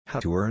How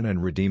to earn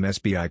and redeem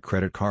SBI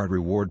credit card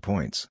reward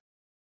points.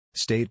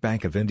 State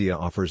Bank of India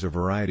offers a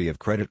variety of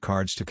credit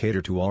cards to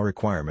cater to all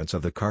requirements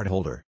of the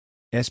cardholder.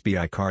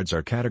 SBI cards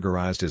are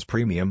categorized as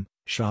premium,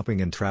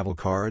 shopping and travel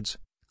cards,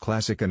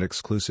 classic and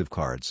exclusive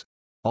cards.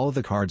 All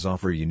the cards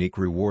offer unique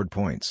reward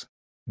points.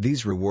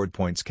 These reward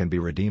points can be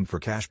redeemed for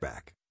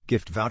cashback,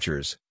 gift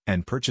vouchers,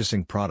 and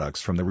purchasing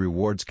products from the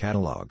rewards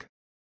catalog.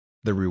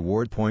 The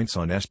reward points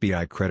on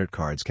SBI credit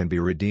cards can be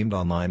redeemed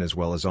online as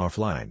well as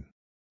offline.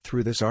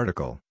 Through this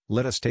article,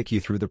 let us take you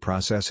through the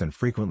process and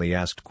frequently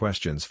asked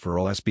questions for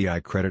all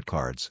SBI credit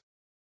cards.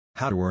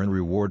 How to earn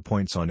reward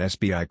points on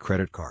SBI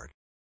credit card.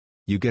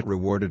 You get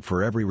rewarded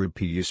for every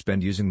rupee you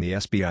spend using the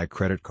SBI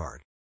credit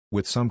card.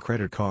 With some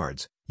credit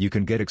cards, you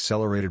can get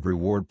accelerated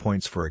reward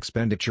points for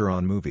expenditure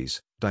on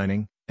movies,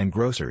 dining, and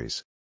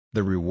groceries.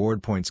 The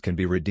reward points can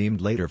be redeemed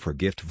later for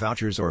gift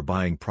vouchers or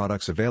buying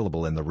products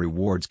available in the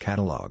rewards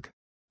catalog.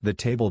 The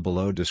table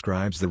below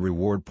describes the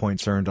reward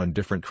points earned on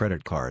different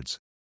credit cards.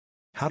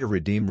 How to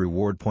redeem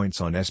reward points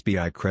on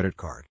SBI credit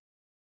card.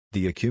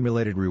 The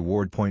accumulated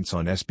reward points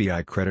on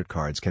SBI credit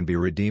cards can be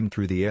redeemed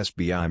through the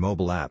SBI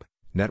mobile app,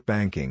 net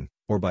banking,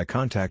 or by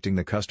contacting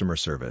the customer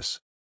service.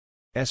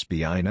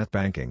 SBI Net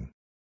Banking.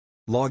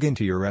 Log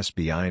into your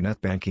SBI Net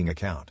Banking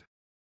account.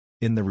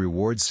 In the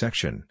Rewards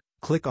section,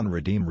 click on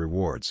Redeem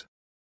Rewards.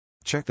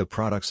 Check the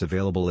products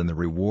available in the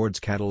rewards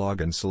catalog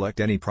and select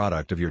any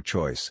product of your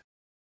choice.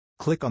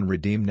 Click on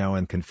Redeem Now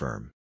and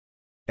confirm.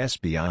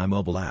 SBI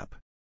Mobile App.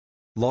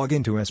 Log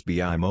into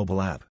SBI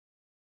Mobile App.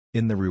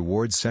 In the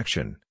Rewards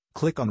section,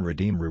 click on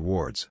Redeem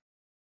Rewards.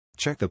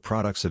 Check the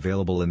products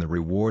available in the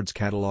rewards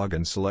catalog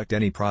and select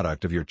any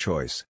product of your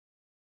choice.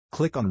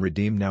 Click on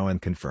Redeem Now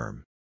and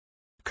confirm.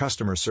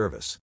 Customer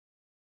Service.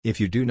 If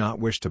you do not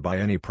wish to buy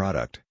any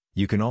product,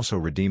 you can also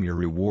redeem your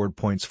reward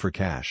points for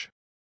cash.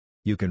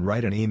 You can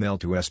write an email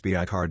to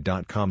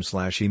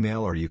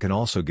sbicard.com/email, or you can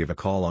also give a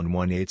call on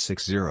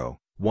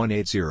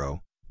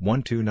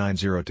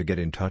 1-860-180-1290 to get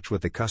in touch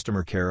with the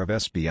customer care of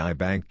SBI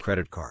Bank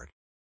Credit Card.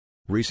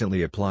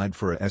 Recently applied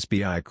for a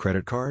SBI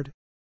credit card?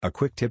 A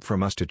quick tip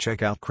from us to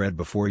check out Cred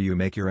before you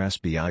make your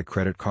SBI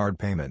credit card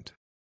payment.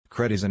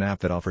 Cred is an app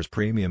that offers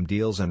premium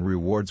deals and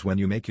rewards when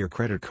you make your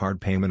credit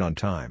card payment on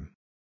time.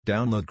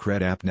 Download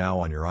Cred app now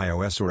on your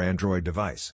iOS or Android device.